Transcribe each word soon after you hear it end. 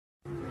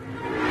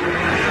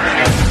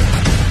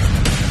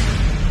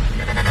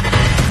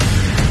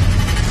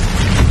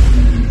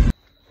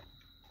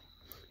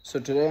So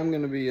today I'm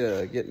going to be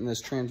getting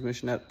this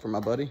transmission out for my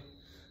buddy.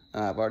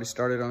 I've already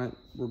started on it.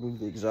 Remove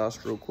the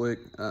exhaust real quick.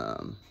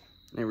 Ain't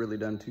really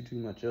done too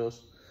much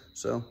else.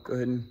 So go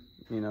ahead and,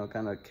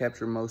 kind of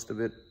capture most of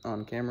it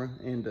on camera.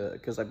 And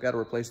because I've got to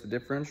replace the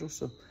differential,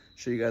 so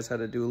show you guys how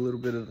to do a little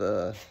bit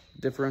of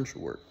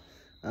differential work.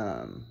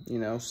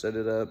 Set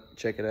it up,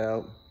 check it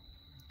out,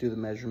 do the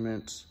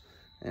measurements,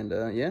 and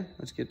yeah,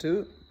 let's get to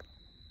it.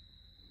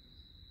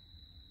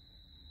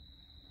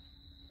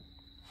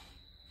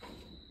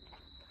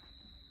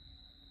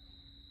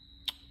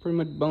 Pretty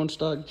much bone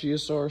stock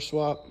GSR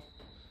swap.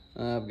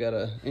 I've got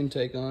an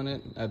intake on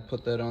it. I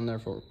put that on there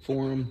for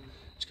him.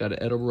 It's got an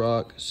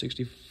Edelbrock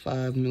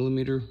 65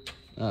 millimeter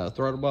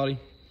throttle body.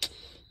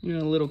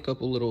 A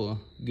couple little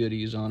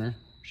goodies on her.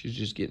 She's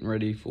just getting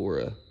ready for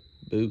a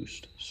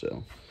boost.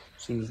 So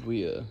as soon as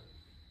we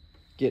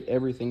get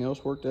everything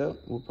else worked out,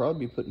 we'll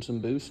probably be putting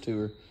some boost to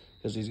her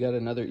because he's got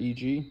another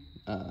EG.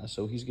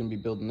 So he's gonna be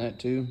building that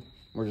too.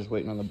 We're just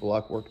waiting on the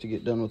block work to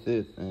get done with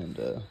it, and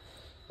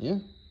yeah.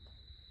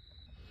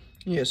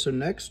 Yeah, so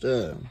next,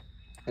 I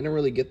didn't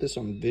really get this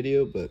on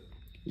video, but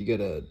you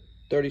got a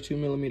 32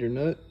 millimeter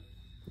nut.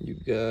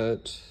 You've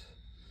got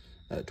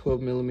a 12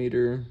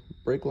 millimeter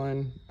brake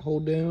line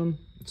hold down,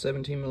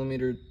 17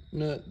 millimeter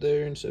nut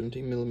there, and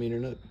 17 millimeter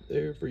nut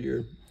there for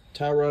your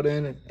tie rod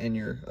end and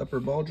your upper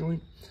ball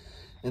joint.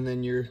 And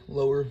then your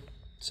lower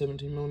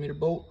 17 millimeter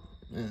bolt,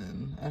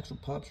 and axle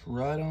pops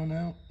right on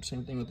out.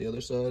 Same thing with the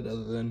other side,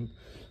 other than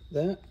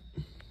that.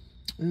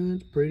 And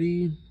it's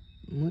pretty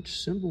much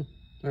simple.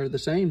 Or the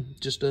same,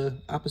 just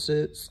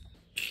opposites.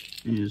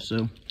 Yeah,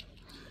 so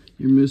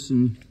you're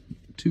missing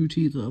 2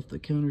 teeth off the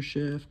counter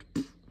shaft,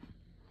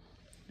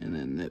 and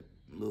then that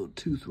little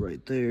tooth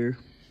right there,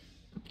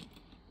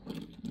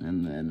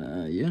 and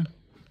then yeah,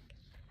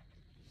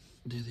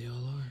 there they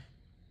all are.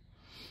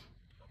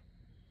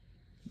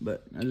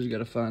 But I just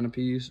gotta find the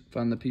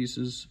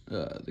pieces.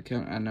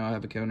 I know I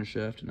have a counter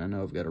shaft, and I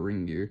know I've got a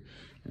ring gear,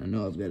 and I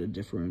know I've got a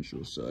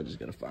differential, so I just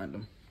gotta find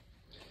them.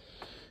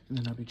 And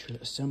then I'll be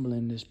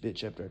assembling this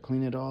bitch after I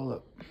clean it all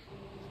up.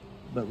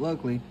 But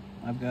luckily,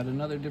 I've got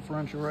another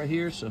differential right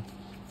here, so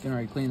I can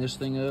already clean this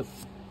thing up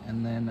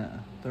and then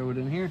throw it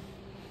in here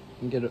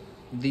and get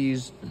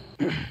these.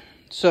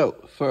 So,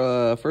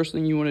 for first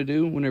thing you want to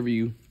do whenever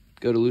you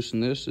go to loosen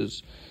this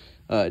is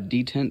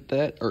detent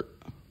that, or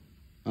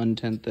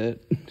untent that.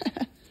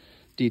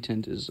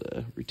 Detent is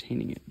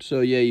retaining it.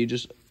 So yeah, you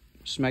just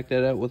smack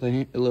that out with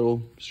a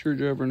little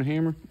screwdriver and a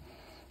hammer.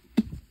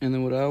 And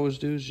then what I always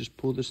do is just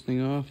pull this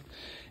thing off.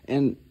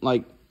 And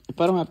like, if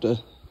I don't have to,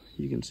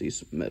 you can see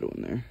some metal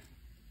in there.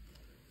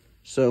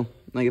 So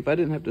like, if I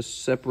didn't have to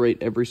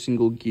separate every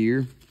single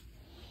gear,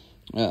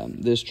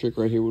 this trick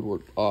right here would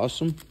work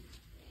awesome.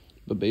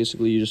 But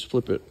basically you just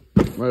flip it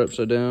right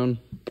upside down.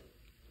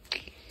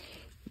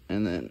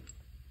 And then,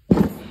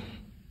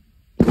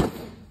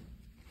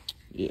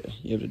 yeah,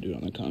 you have to do it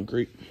on the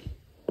concrete.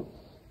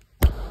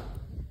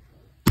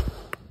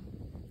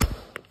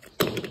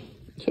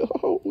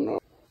 Oh no.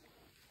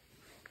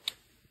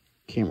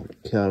 Camera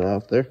cut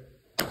off there.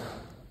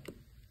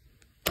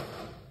 But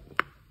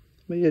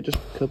yeah, just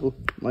a couple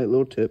light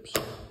little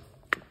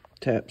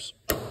taps.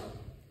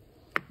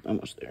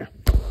 Almost there.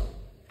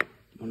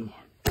 One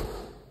more.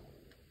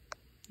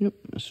 Yep,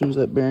 as soon as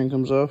that bearing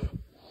comes off,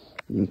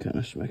 you can kind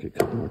of smack it a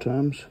couple more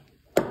times.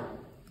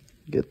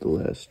 Get the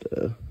last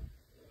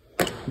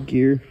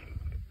gear,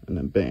 and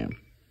then bam,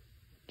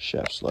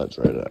 shaft slides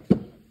right up.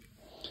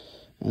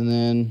 And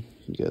then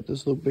you got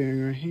this little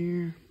bearing right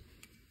here.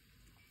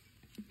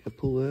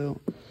 Pull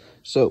out.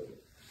 So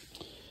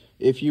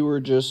if you were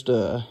just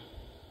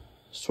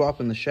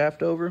swapping the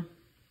shaft over,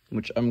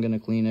 which I'm gonna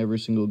clean every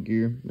single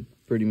gear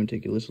pretty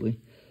meticulously,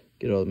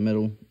 get all the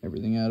metal,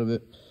 everything out of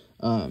it,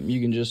 you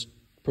can just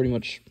pretty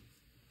much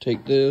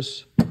take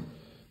this,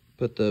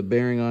 put the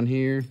bearing on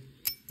here,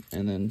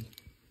 and then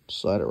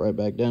slide it right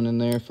back down in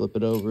there, flip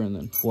it over, and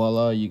then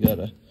voila, you got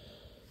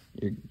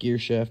your gear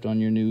shaft on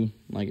your new,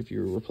 like if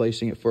you're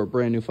replacing it for a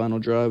brand new final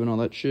drive and all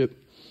that shit.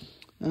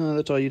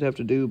 That's all you'd have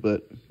to do,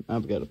 but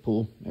I've got to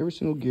pull every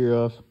single gear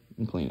off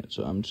and clean it.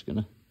 So I'm just going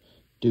to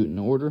do it in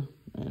order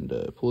and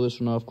pull this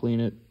one off, clean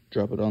it,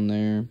 drop it on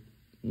there,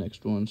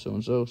 next one,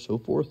 so-and-so, so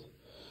forth.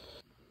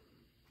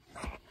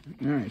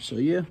 Alright, so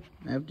yeah,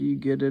 after you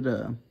get it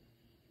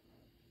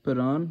put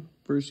on,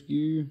 first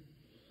gear,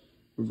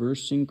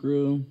 reverse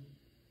synchro,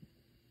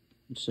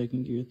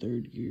 second gear,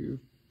 third gear,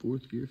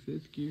 fourth gear,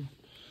 fifth gear,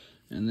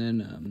 and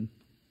then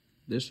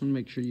this one,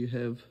 make sure you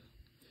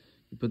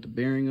put the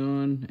bearing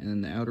on, and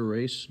then the outer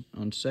race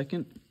on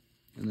second,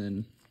 and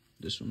then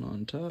this one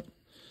on top,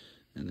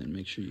 and then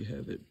make sure you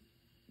have it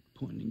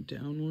pointing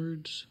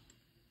downwards,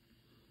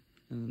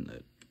 and then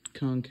that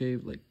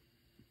concave, like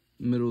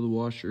middle of the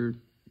washer,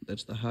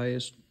 that's the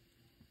highest,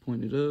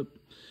 pointed up,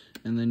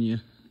 and then you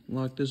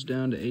lock this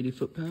down to 80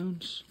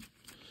 foot-pounds,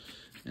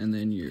 and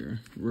then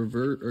your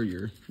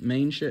your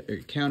main shaft, or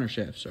counter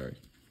shaft,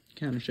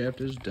 counter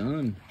shaft is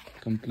done,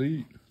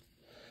 complete.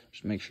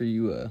 Just make sure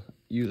you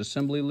use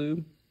assembly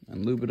lube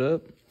and lube it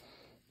up,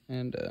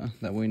 and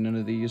that way none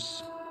of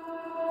these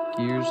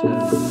gears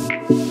have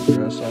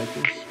dry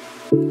cycles.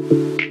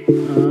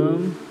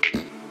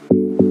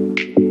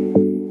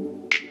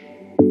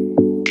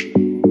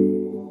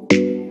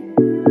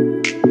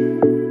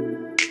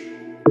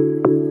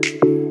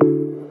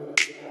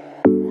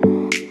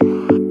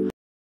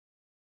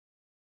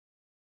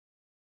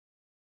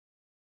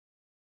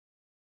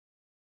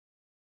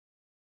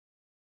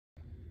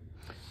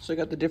 So I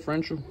got the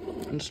differential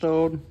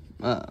installed.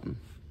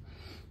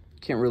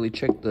 Can't really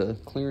check the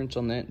clearance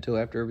on that until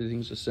after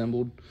everything's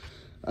assembled.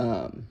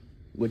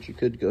 Which you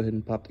could go ahead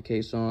and pop the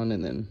case on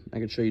and then I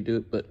could show you do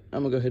it, but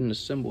I'm gonna go ahead and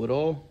assemble it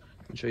all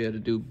and show you how to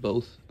do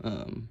both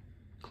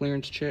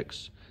clearance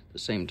checks at the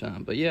same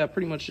time. But yeah, I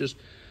pretty much just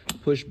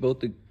push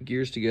both the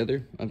gears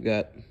together. I've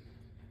got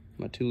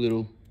my two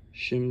little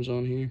shims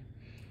on here.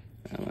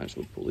 I might as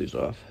well pull these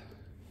off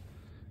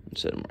and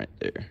set them right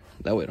there.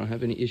 That way I don't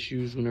have any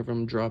issues whenever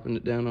I'm dropping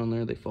it down on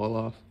there, they fall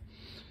off.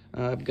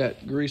 I've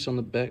got grease on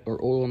the back,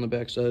 or oil on the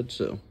back side,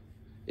 so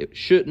it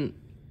shouldn't,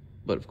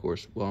 but of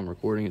course, while I'm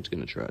recording, it's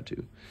gonna try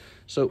to.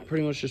 So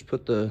pretty much just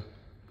put the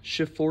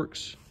shift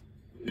forks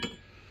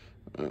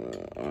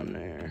on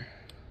there,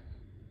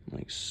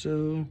 like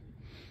so.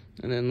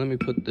 And then let me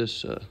put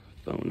this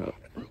phone up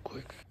real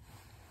quick.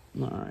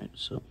 All right,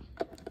 so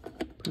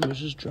pretty much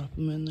just drop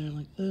them in there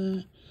like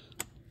that.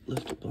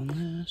 Lift up on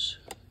this,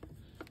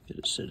 get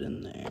it sit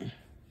in there.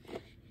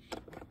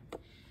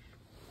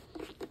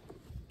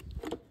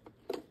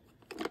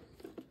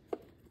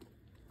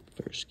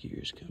 First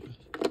gear's kind of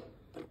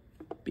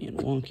being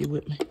wonky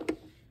with me.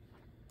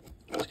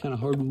 It's kind of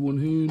hard with one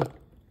hand.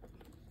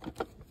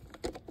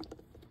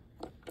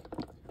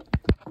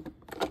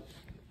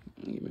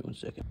 Give me 1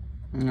 second.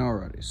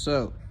 Alrighty,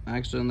 so I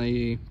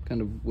accidentally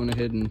kind of went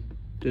ahead and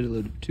did a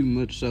little too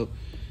much, so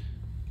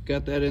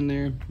got that in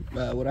there.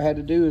 What I had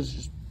to do is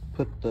just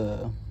put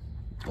a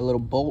little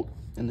bolt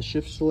in the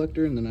shift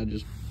selector, and then I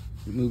just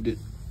moved it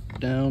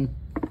down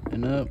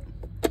and up,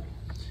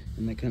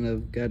 and that kind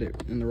of got it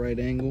in the right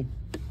angle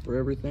for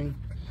everything.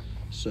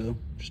 So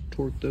just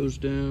torque those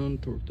down,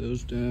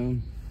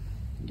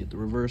 get the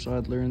reverse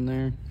idler in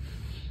there,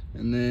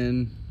 and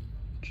then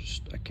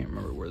just, I can't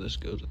remember where this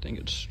goes. I think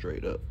it's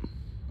straight up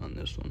on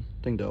this one.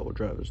 I think the all-wheel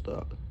drive is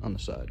on the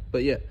side.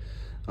 But yeah,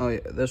 oh yeah,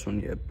 this one,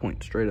 yeah,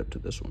 point straight up to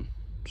this one.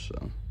 So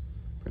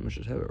pretty much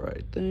just have it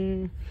right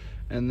there.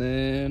 And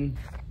then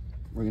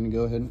we're gonna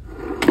go ahead and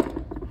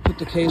put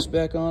the case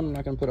back on. I'm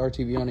not gonna put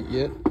RTV on it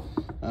yet,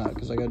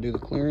 because I gotta do the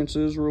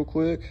clearances real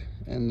quick,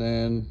 and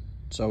then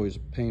it's always a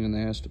pain in the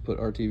ass to put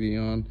RTV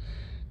on.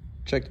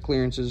 Check the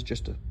clearances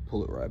just to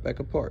pull it right back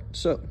apart.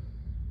 So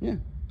yeah,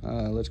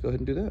 let's go ahead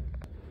and do that.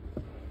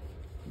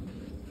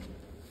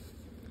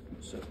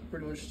 So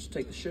pretty much just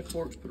take the shift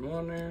forks, put them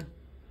on there,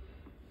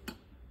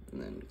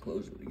 and then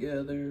close them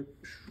together.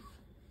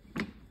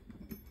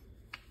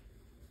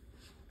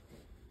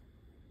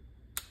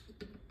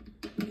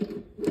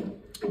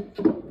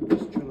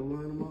 Just try to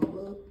line them all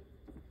up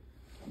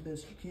the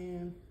best you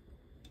can.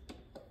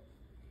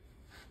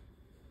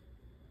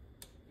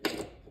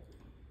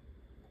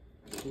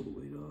 Pull the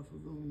weight off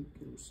of them,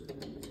 get them set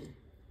in there.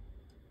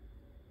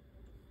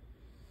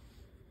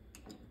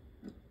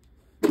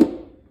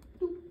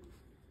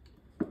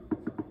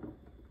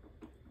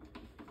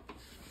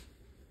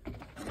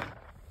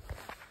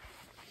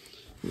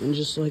 And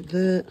just like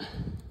that,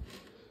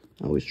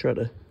 I always try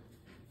to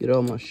get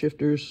all my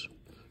shifters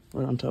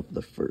right on top of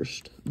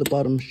the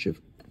bottom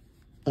shift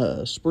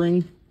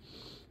spring,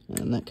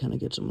 and that kind of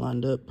gets them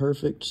lined up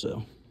perfect.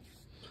 So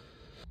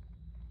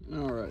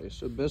alrighty,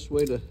 so best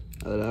way that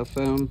I've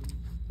found,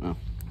 of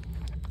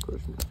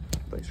course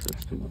my face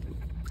hurts too much,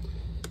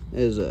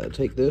 is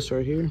take this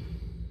right here,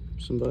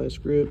 some bias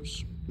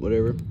grips,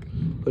 whatever,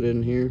 put it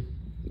in here,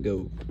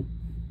 go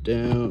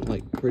down,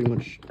 like pretty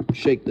much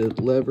shake the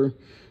lever,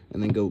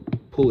 and then go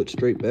pull it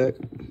straight back.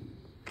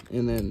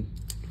 And then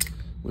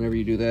whenever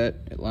you do that,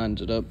 it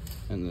lines it up,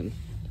 and then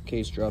the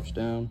case drops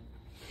down.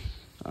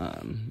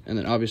 And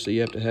then obviously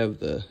you have to have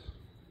the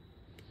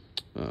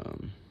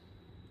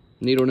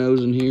needle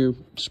nose in here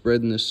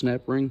spreading this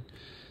snap ring.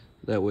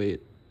 That way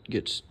it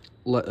gets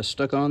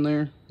stuck on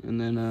there. And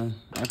then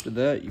after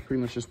that, you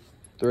pretty much just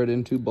thread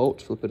in 2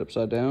 bolts, flip it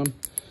upside down,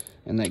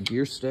 and that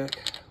gear stack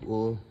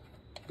will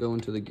go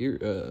into the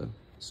gear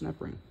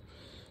snap ring.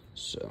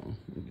 So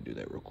let me do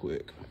that real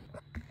quick.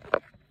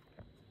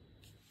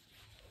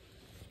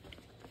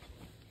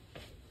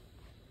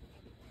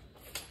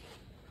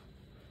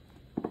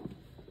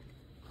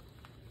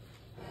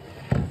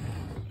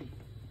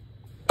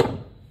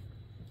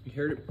 You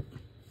heard it.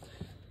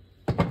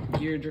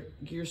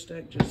 Gear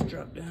stack just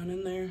dropped down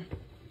in there.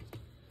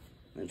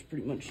 That's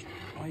pretty much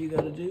all you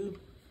got to do.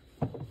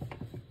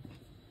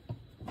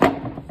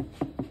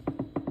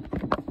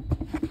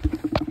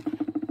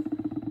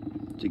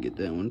 To get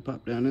that one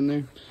popped down in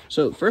there.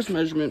 So first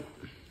measurement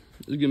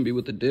is gonna be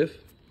with the diff.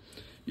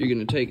 You're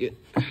gonna take it,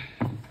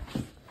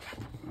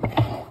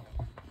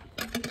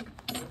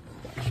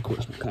 of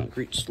course my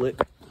concrete slick.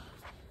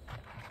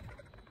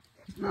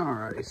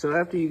 Alrighty, so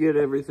after you get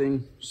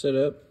everything set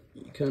up,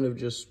 you kind of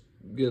just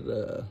get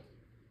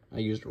I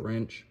used a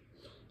wrench.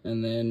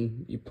 And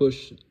then you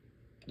push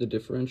the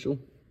differential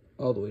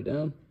all the way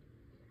down.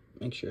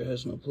 Make sure it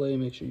has no play.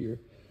 Make sure your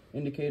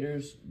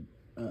indicator's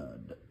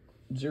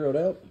zeroed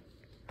out.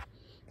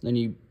 Then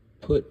you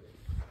put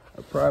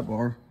a pry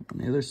bar on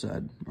the other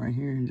side right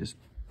here and just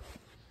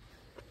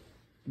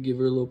give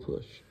her a little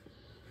push.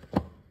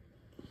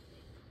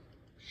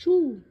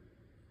 Shoo!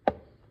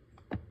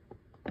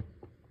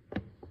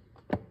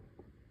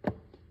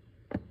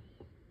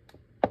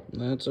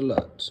 That's a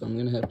lot, so I'm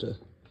gonna have to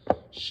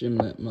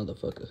shim that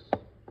motherfucker.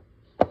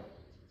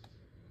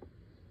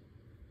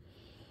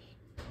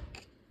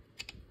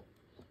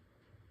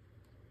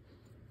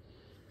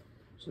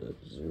 So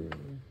that's 0.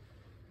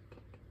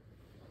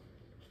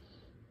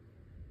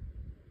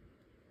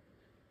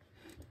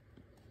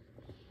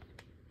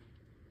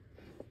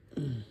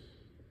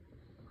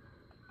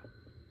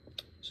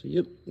 So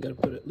yep, gotta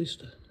put at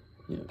least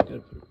gotta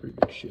put a pretty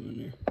big shim in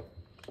there.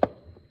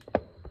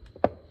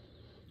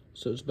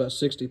 So it's about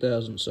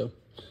 60,000. So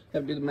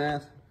have to do the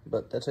math,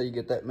 but that's how you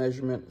get that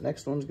measurement.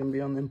 Next one's gonna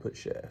be on the input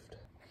shaft.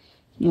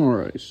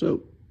 Alright,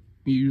 so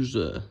use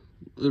a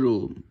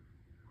little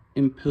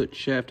input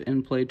shaft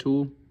end play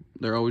tool.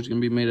 They're always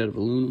gonna be made out of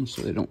aluminum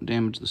so they don't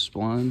damage the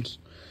splines.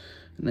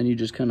 And then you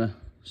just kind of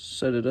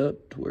set it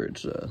up to where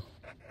it's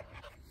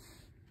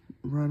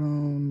right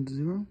on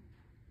 0.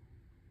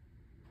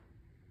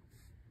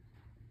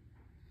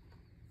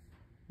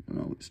 And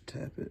always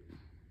tap it.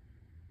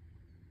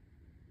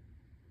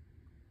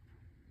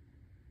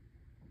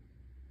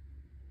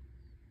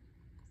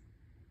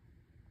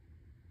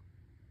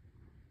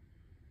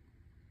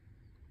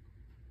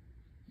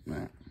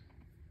 Right.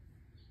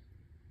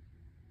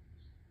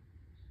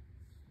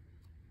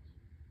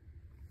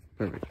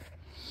 Perfect.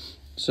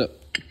 So,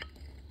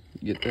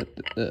 get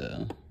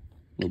that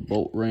little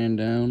bolt ran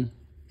down,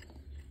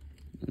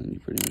 and then you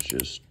pretty much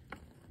just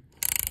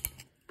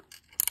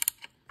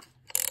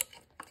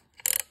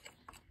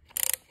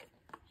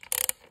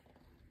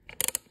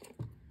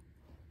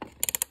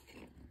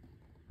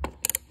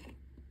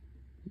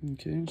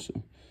okay,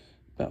 so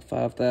about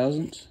 5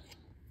 thousandths.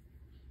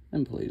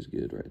 And plays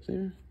good right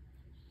there.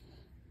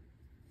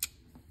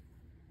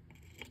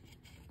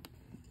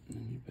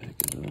 And you back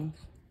it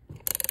off.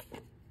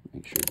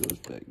 Make sure it goes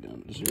back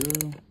down to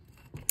 0.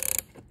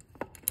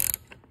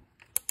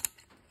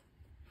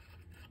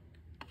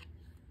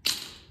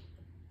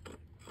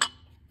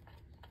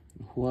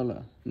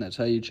 Voila. And that's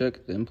how you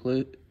check the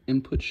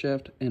input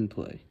shaft end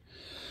play.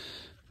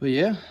 But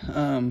yeah,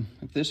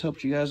 if this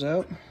helped you guys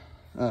out,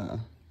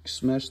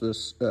 smash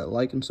this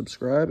like and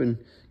subscribe, and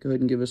go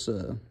ahead and give us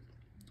some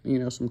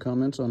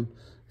comments on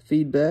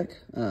feedback.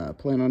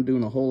 Plan on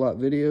doing a whole lot of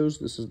videos.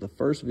 This is the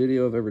first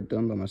video I've ever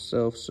done by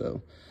myself,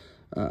 so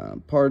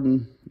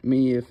pardon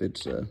me if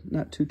it's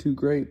not too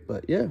great,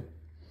 but yeah.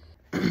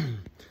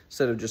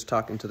 Instead of just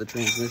talking to the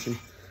transmission,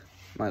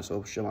 might as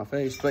well show my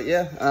face. But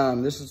yeah,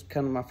 this is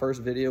kind of my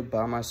first video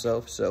by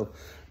myself, so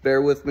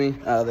bear with me.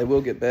 They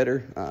will get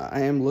better.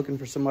 I am looking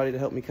for somebody to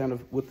help me kind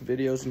of with the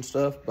videos and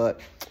stuff,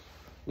 but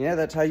yeah,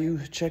 that's how you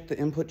check the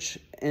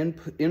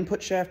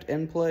input shaft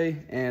end play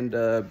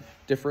and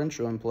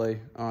differential end play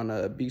on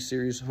a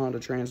B-Series Honda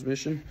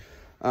transmission.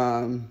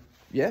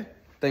 Yeah,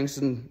 thanks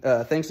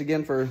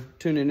again for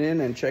tuning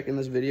in and checking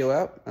this video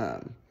out.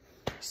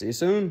 See you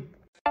soon.